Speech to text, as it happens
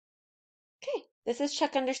This is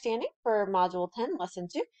Check Understanding for Module 10, Lesson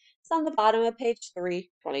 2. It's on the bottom of page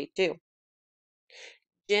 322.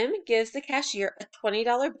 Jim gives the cashier a $20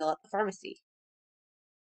 bill at the pharmacy.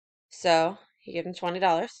 So he gives him $20.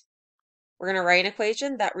 We're going to write an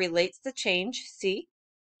equation that relates the change, C.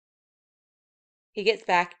 He gets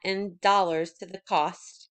back in dollars to the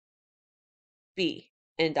cost, B,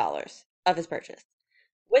 in dollars of his purchase,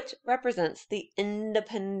 which represents the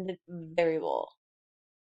independent variable.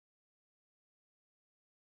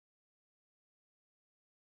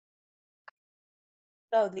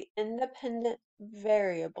 So the independent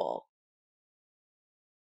variable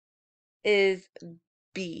is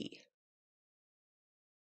B,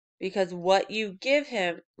 because what you give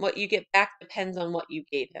him, what you get back depends on what you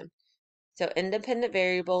gave him. So independent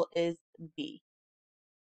variable is B.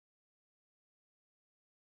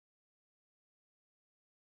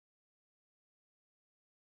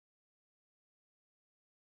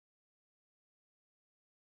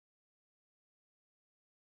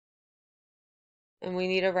 And we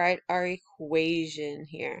need to write our equation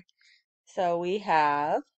here. So we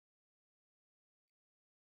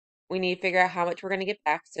need to figure out how much we're going to get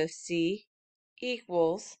back. So C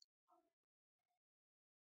equals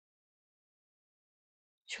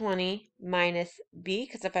 20 minus B,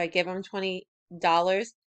 because if I give him $20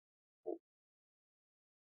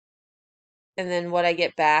 and then what I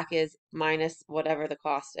get back is minus whatever the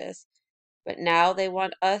cost is. But now they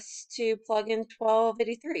want us to plug in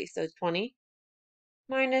 1283. So 20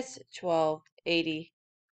 minus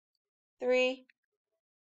 1283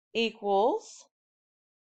 equals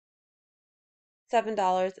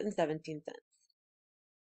 $7.17.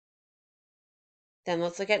 Then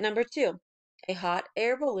let's look at number 2. A hot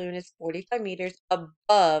air balloon is 45 meters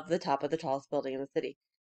above the top of the tallest building in the city.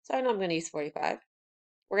 So I know I'm going to use 45.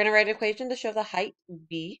 We're going to write an equation to show the height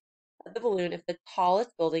B of the balloon if the tallest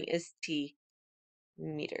building is T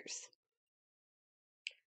meters.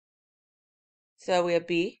 So we have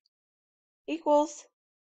B equals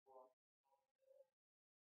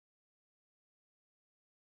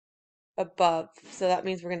above. So that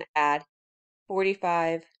means we're going to add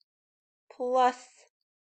 45 plus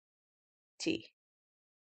T.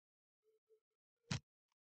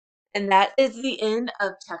 And that is the end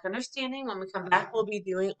of Check Understanding. When we come back, we'll be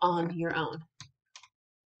doing On Your Own.